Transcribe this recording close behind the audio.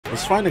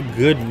Let's find a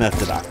good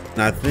method.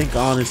 And I think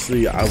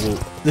honestly I will.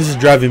 This is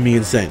driving me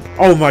insane.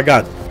 Oh my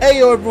god. Hey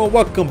yo everyone,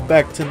 welcome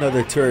back to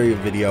another Terraria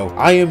video.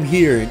 I am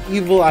here. An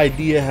evil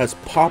idea has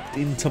popped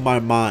into my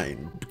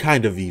mind.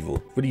 Kind of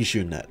evil. What are you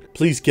shooting at?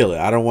 Please kill it.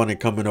 I don't want it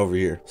coming over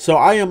here. So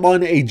I am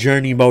on a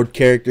journey mode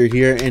character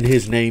here, and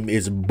his name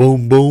is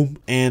Boom Boom.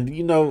 And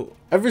you know,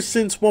 ever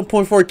since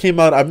 1.4 came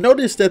out, I've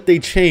noticed that they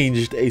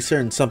changed a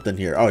certain something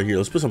here. Oh, here,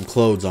 let's put some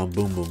clothes on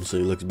Boom Boom so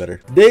he looks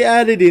better. They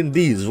added in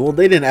these. Well,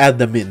 they didn't add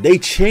them in. They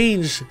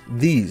changed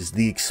these,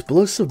 the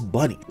explosive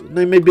bunny.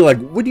 They may be like,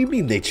 what do you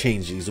mean they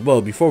changed these?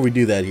 Well, before we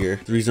do that here,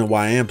 the reason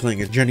why I am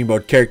playing a journey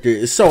mode character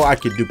is so I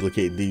can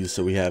duplicate these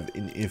so we have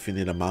an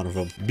infinite amount of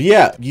them. But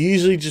yeah, you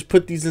usually just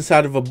put these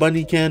inside of a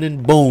bunny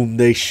cannon, boom,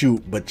 they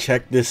shoot. But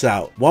check this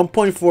out.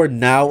 1.4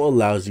 now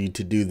allows you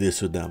to do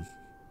this with them.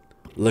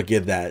 Look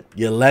at that.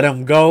 You let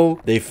them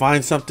go, they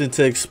find something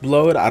to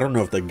explode. I don't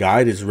know if the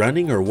guide is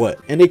running or what.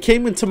 And it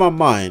came into my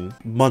mind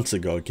months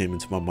ago. It came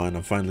into my mind.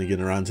 I'm finally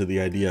getting around to the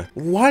idea.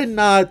 Why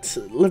not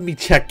let me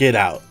check it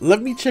out?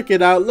 Let me check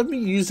it out. Let me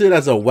use it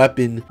as a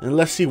weapon and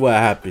let's see what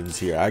happens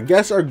here. I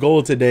guess our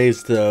goal today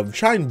is to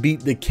try and beat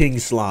the king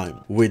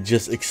slime with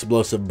just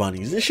explosive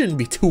bunnies. It shouldn't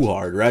be too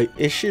hard, right?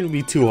 It shouldn't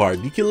be too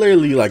hard. You can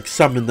literally like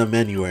summon them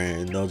anywhere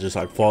and they'll just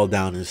like fall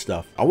down and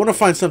stuff. I want to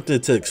find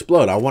something to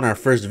explode. I want our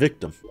first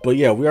victim. But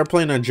yeah, we are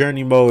playing on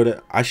journey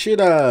mode. I should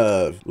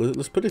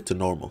let's put it to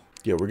normal.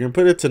 Yeah, we're gonna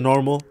put it to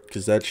normal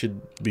because that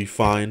should be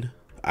fine.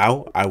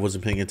 Ow, I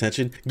wasn't paying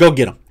attention. Go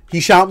get him. He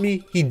shot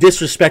me. He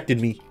disrespected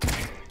me.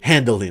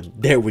 Handle him.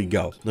 There we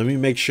go. Let me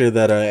make sure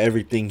that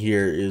everything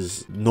here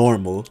is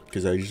normal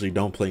because I usually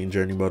don't play in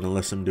journey mode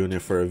unless I'm doing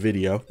it for a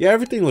video. Yeah,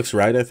 everything looks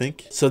right, I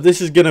think. So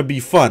this is gonna be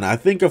fun. I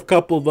think a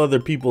couple of other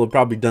people have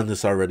probably done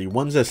this already.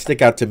 Ones that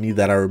stick out to me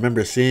that I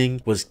remember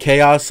seeing was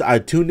Chaos. I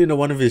tuned into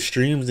one of his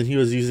streams and he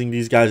was using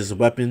these guys as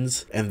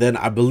weapons. And then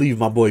I believe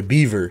my boy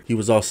Beaver, he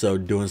was also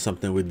doing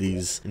something with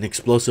these, an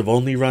explosive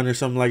only run or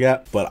something like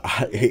that. But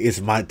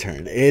it's my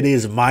turn. It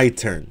is my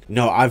turn.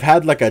 No, I've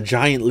had like a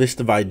giant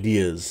list of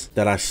ideas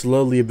that I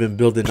slowly have been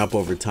building up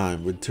over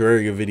time with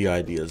Terraria video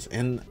ideas,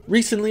 and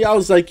recently I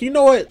was like, you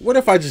know what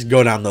if I just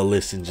go down the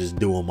list and just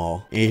do them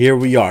all? And here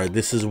we are.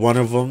 This is one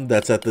of them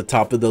that's at the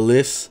top of the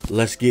list.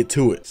 Let's get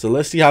to it. So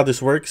let's see how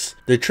this works.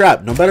 They're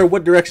trapped. No matter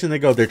what direction they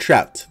go, they're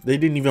trapped. They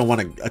didn't even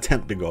want to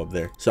attempt to go up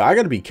there, so I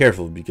gotta be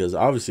careful because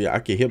obviously I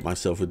can hit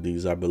myself with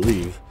these, I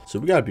believe. So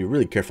we gotta be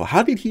really careful.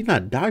 How did he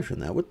not die from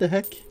that? What the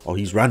heck? Oh,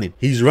 he's running.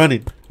 He's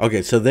running.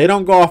 Okay, so they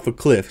don't go off of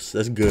cliffs.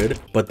 That's good.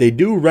 But they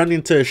do run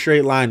into a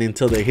straight line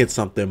until they hit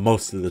something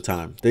most of the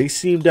time. They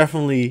seem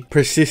definitely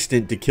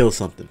persistent to kill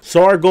something.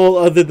 So our goal,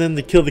 other than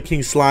to kill the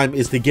king slime,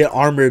 is to get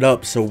armored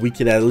up so we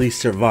could at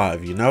least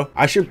survive, you know?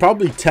 I should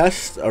probably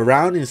test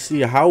around and see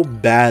how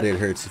bad it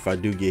hurts if I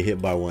do get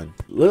hit by one.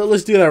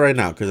 Let's do that right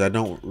now because I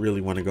don't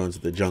really want to go into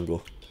the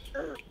jungle.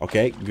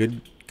 Okay,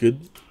 good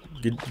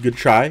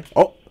try.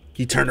 Oh,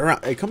 he turned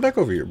around. Hey, come back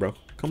over here, bro.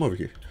 Come over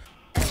here.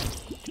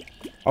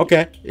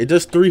 Okay, it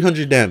does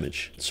 300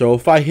 damage. So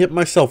if I hit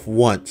myself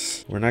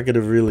once, we're not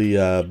gonna really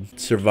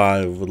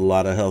survive with a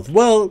lot of health.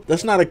 Well,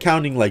 that's not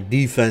accounting like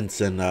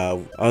defense and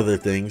other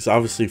things.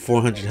 Obviously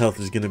 400 health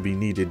is gonna be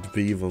needed to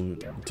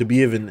be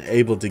even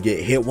able to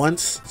get hit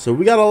once. So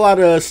we got a lot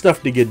of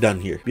stuff to get done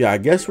here. Yeah, I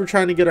guess we're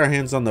trying to get our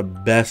hands on the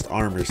best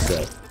armor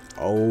set.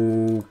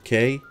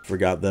 Okay,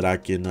 forgot that I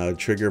can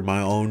trigger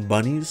my own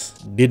bunnies.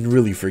 Didn't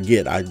really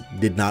forget. I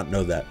did not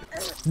know that.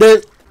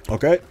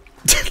 Okay.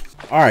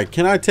 All right,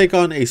 can I take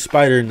on a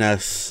spider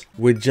nest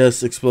with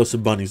just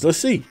explosive bunnies? Let's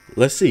see.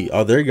 Let's see.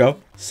 Oh, there you go.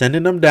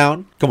 Sending them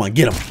down. Come on,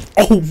 get them.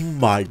 Oh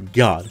my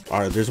god. All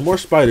right, there's more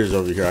spiders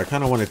over here. I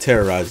kind of want to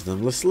terrorize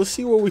them. Let's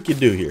see what we can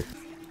do here.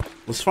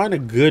 Let's find a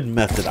good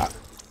method.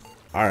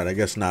 All right, I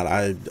guess not.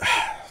 I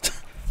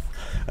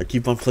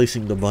keep on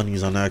placing the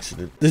bunnies on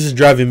accident. This is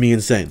driving me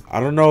insane. I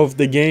don't know if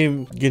the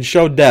game can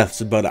show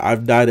deaths, but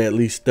I've died at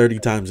least 30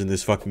 times in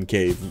this fucking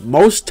cave.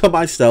 Most to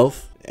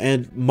myself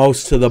and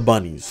most to the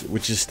bunnies,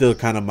 which is still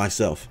kind of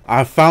myself.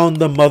 I found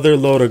the mother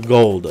load of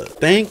gold.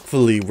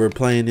 Thankfully, we're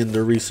playing in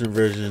the recent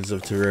versions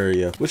of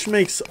Terraria, which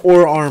makes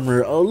ore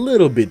armor a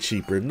little bit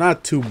cheaper.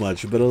 Not too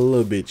much, but a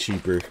little bit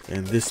cheaper.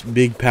 And this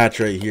big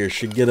patch right here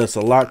should get us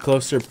a lot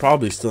closer.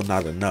 Probably still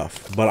not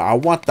enough, but I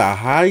want the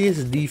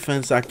highest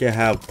defense I can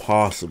have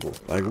possible.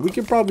 Like, we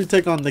can probably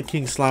take on the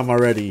king slime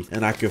already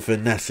and I can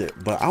finesse it,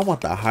 but I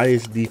want the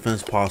highest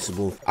defense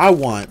possible. I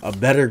want a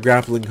better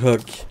grappling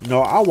hook.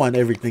 No, I want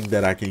everything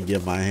that I can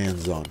get my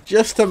hands on,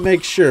 just to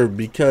make sure,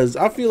 because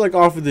I feel like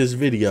off of this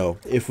video,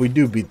 if we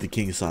do beat the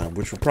king slime,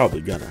 which we're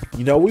probably gonna,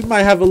 you know, we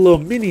might have a little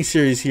mini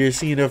series here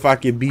seeing if I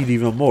can beat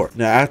even more.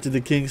 Now after the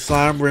king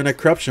slime, we're in a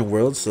corruption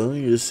world, so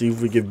you see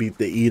if we can beat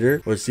the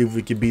eater or see if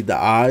we can beat the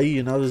eye.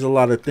 You know, there's a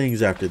lot of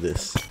things after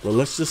this, but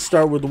let's just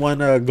start with one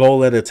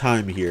goal at a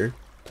time here.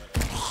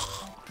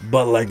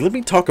 But like, let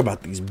me talk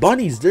about these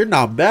bunnies. They're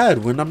not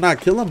bad when I'm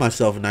not killing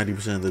myself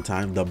 90% of the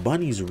time. The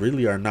bunnies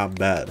really are not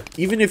bad.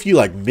 Even if you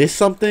like miss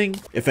something,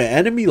 if an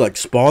enemy like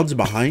spawns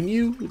behind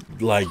you,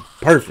 like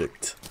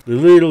perfect.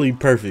 literally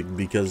perfect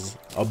because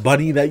a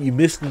bunny that you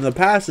missed in the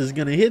past is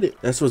gonna hit it.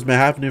 That's what's been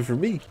happening for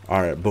me.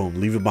 All right, boom,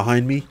 leave it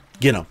behind me.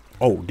 Get him.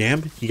 Oh,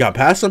 damn, he got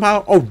past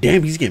somehow? Oh,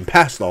 damn, he's getting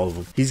past all of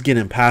them. He's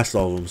getting past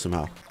all of them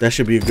somehow. That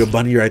should be a good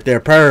bunny right there.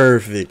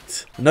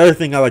 Perfect. Another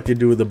thing I like to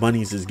do with the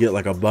bunnies is get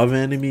like above an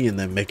enemy and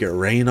then make it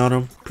rain on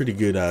them. Pretty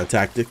good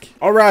tactic.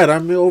 All right,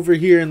 I'm over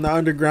here in the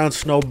underground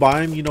snow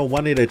biome. You know,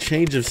 wanted a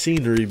change of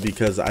scenery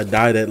because I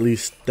died at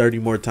least 30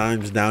 more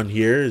times down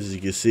here, as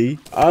you can see.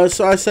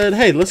 So I said,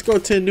 hey, let's go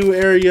to a new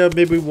area.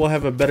 Maybe we'll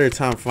have a better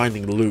time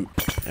finding loot.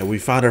 And we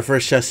found our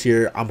first chest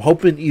here. I'm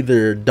hoping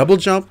either double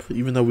jump,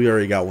 even though we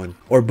already got one,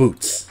 or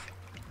boots.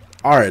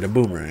 All right, a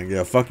boomerang.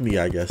 Yeah, fuck me,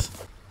 I guess.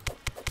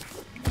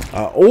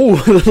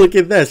 Oh, look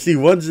at that. See,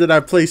 ones that I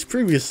placed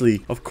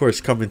previously, of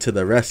course, coming to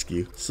the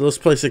rescue. So let's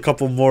place a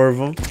couple more of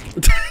them.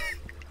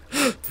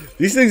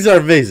 These things are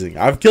amazing.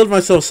 I've killed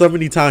myself so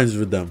many times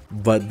with them,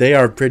 but they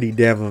are pretty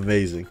damn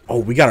amazing. Oh,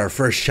 we got our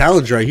first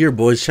challenge right here,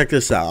 boys. Check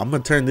this out. I'm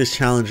gonna turn this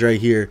challenge right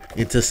here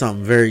into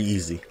something very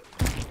easy.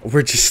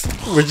 We're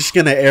just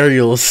gonna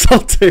aerial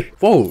assault her.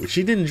 Whoa,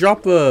 she didn't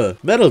drop a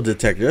metal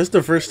detector. That's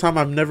the first time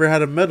I've never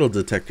had a metal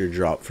detector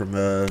drop from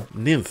a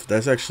nymph.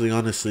 That's actually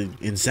honestly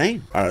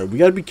insane. All right, we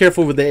gotta be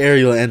careful with the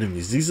aerial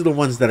enemies. These are the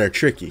ones that are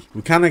tricky.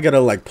 We kind of gotta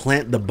like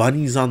plant the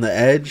bunnies on the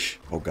edge.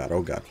 Oh god,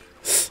 oh god.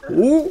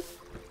 Ooh.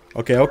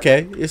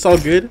 Okay, it's all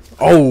good.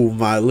 Oh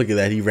my, look at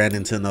that. He ran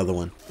into another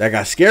one. That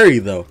got scary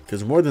though,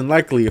 because more than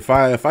likely if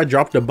I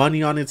dropped a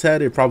bunny on its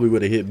head, it probably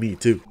would have hit me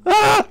too.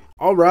 Ah!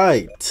 All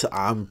right,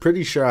 I'm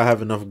pretty sure I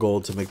have enough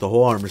gold to make the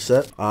whole armor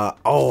set.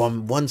 Oh,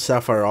 I'm one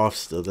sapphire off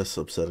still. That's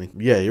upsetting.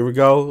 Yeah, here we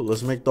go.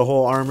 Let's make the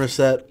whole armor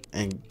set,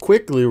 and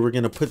quickly we're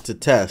gonna put to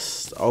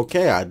test.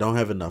 Okay, I don't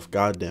have enough.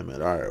 God damn it.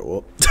 All right,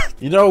 well,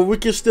 you know, we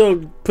can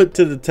still put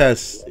to the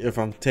test if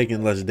I'm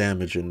taking less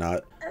damage or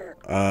not.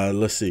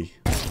 Let's see.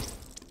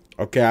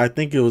 Okay, I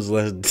think it was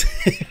less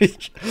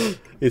damage.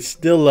 It's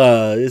still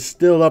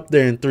up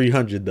there in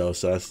 300 though,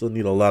 so I still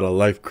need a lot of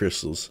life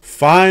crystals.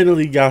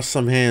 Finally got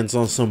some hands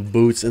on some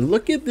boots, and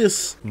look at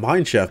this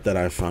mine shaft that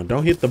I found.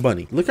 Don't hit the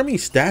bunny. Look how many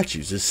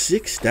statues. There's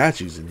 6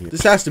 statues in here.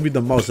 This has to be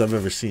the most I've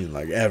ever seen,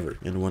 like ever,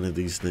 in one of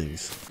these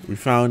things. We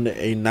found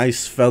a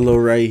nice fellow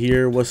right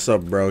here. What's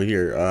up, bro?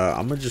 Here,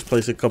 I'm gonna just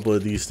place a couple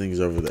of these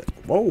things over there.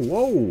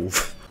 Whoa.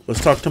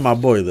 Let's talk to my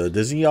boy though.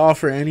 Does he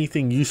offer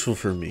anything useful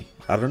for me?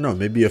 I don't know,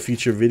 maybe a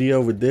future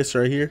video with this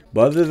right here.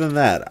 But other than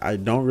that, I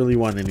don't really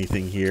want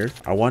anything here.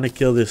 I want to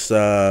kill this,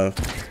 oh,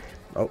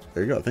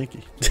 there you go, thank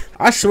you.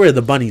 I swear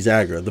the bunnies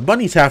aggro. The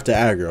bunnies have to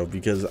aggro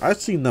because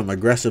I've seen them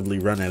aggressively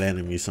run at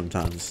enemies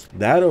sometimes.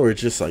 That or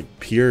it's just like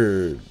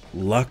pure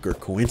luck or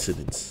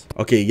coincidence.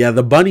 Okay, yeah,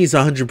 the bunny's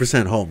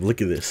 100% home.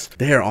 Look at this.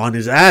 They're on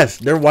his ass.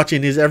 They're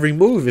watching his every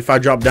move. If I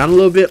drop down a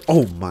little bit,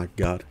 oh my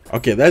god.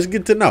 Okay, that's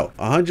good to know.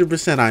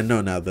 100% I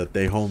know now that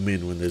they home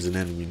in when there's an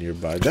enemy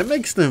nearby. That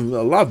makes them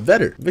a lot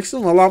better. Makes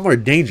them a lot more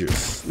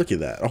dangerous. Look at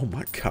that. Oh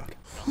my god.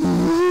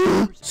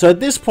 So at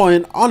this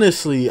point,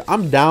 honestly,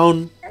 I'm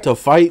down to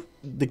fight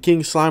the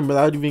king slime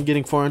without even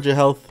getting 400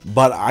 health,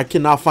 but I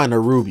cannot find a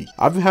ruby.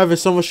 I've been having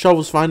so much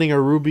troubles finding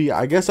a ruby.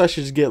 I guess I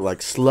should just get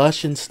like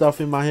slush and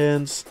stuff in my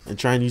hands and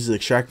try and use the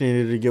extractor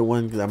to get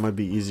one, because that might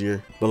be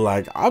easier. But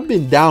like, I've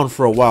been down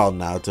for a while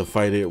now to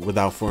fight it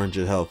without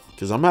 400 health,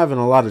 because I'm having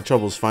a lot of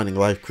troubles finding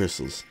life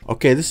crystals.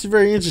 Okay, this is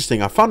very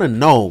interesting. I found a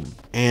gnome,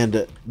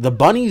 and the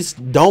bunnies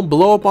don't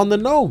blow up on the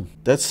gnome.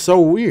 That's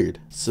so weird.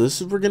 So this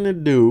is what we're gonna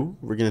do.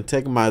 We're gonna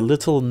take my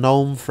little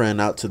gnome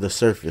friend out to the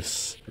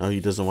surface. No, he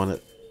doesn't want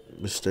it.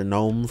 Mr.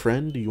 Gnome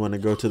friend, do you want to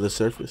go to the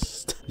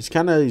surface? He's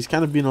kind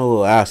of being a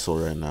little asshole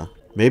right now.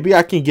 Maybe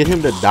I can get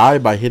him to die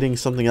by hitting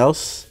something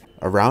else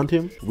around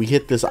him. We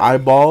hit this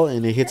eyeball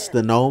and it hits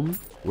the gnome.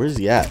 Where's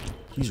he at?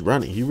 He's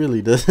running. He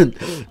really doesn't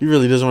want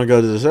to go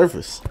to the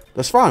surface.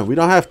 That's fine. We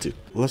don't have to.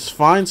 Let's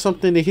find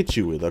something to hit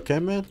you with, okay,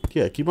 man?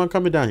 Yeah, keep on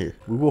coming down here.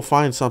 We will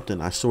find something,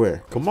 I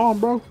swear. Come on,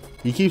 bro.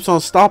 He keeps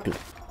on stopping.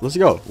 Let's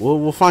go.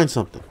 We'll find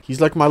something.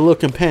 He's like my little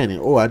companion.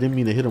 Oh, I didn't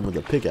mean to hit him with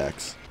a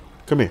pickaxe.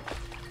 Come here.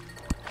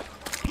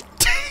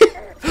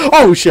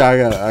 Oh shit,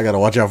 I gotta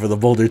watch out for the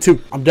boulder too.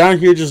 I'm down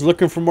here just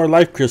looking for more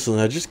life crystals,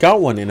 and I just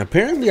got one, and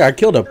apparently I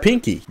killed a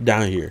pinky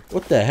down here.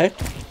 What the heck?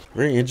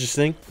 Very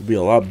interesting. Would be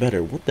a lot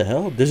better. What the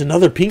hell? There's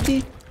another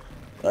pinky?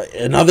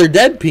 Another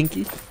dead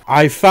pinky.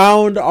 I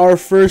found our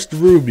first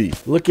ruby.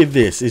 Look at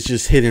this. It's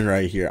just hidden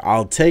right here.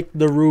 I'll take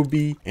the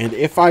ruby, and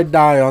if I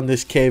die on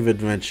this cave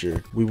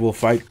adventure, we will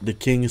fight the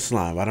king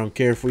slime. I don't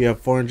care if we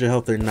have 400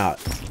 health or not.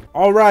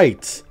 All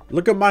right.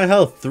 Look at my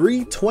health,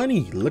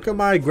 320. Look at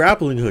my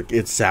grappling hook.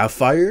 It's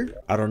sapphire.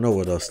 I don't know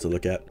what else to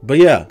look at. But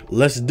yeah,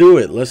 let's do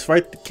it. Let's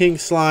fight the king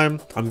slime.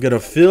 I'm gonna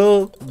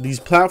fill these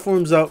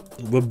platforms up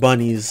with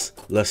bunnies.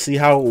 Let's see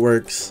how it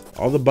works.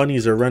 All the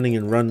bunnies are running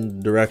in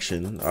one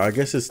direction. I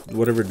guess it's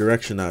whatever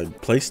direction I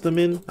place them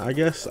in, I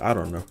guess. I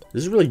don't know.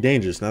 This is really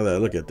dangerous now that I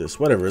look at this.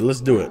 Whatever,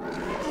 let's do it.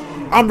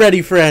 I'm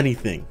ready for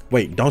anything.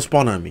 Wait, don't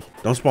spawn on me.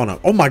 Don't spawn on.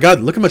 Oh my god,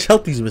 look how much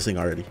health he's missing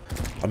already.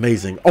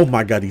 Amazing. Oh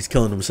my god, he's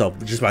killing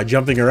himself just by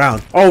jumping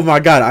around. Oh my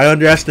god, I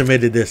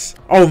underestimated this.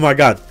 Oh my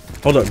god.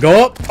 Hold up,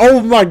 go up.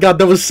 Oh my god,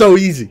 that was so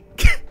easy.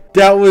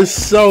 That was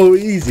so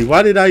easy.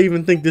 Why did I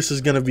even think this was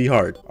gonna be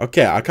hard?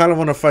 Okay, I kind of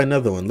want to find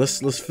another one.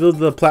 Let's fill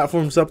the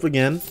platforms up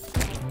again.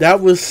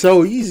 That was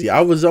so easy.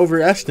 I was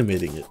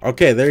overestimating it.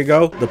 Okay, there you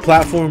go. The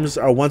platforms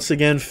are once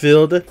again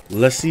filled.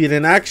 Let's see it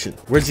in action.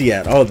 Where's he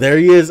at? Oh, there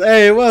he is.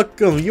 Hey,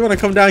 welcome. You want to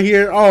come down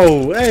here?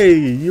 Oh, hey,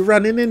 you're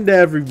running into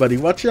everybody.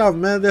 Watch out,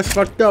 man. That's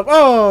fucked up.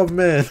 Oh,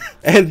 man.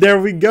 And there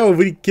we go.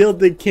 We killed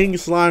the king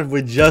slime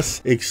with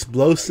just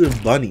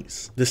explosive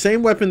bunnies. The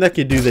same weapon that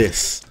could do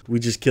this, we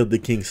just killed the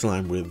king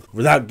slime with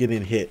without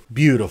getting hit.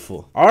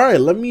 Beautiful. All right,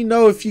 let me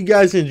know if you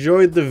guys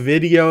enjoyed the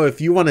video.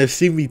 If you want to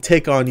see me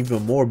take on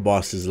even more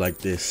bosses like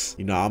this,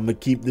 you know, I'm gonna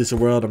keep this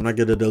world. I'm not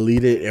gonna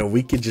delete it, and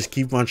we could just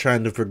keep on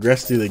trying to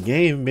progress through the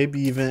game. Maybe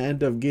even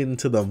end up getting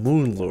to the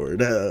Moon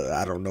Lord.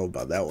 I don't know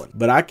about that one,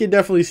 but I could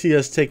definitely see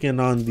us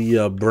taking on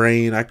the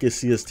brain. I could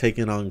see us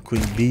taking on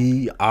Queen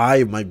Bee.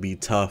 Eye might be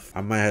tough.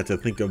 I might have to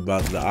think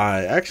about the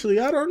eye. Actually,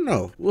 I don't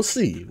know. We'll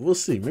see. We'll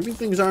see. Maybe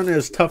things aren't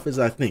as tough as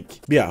I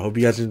think. But yeah, I hope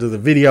you guys enjoyed the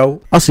video.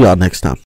 I'll see y'all next time.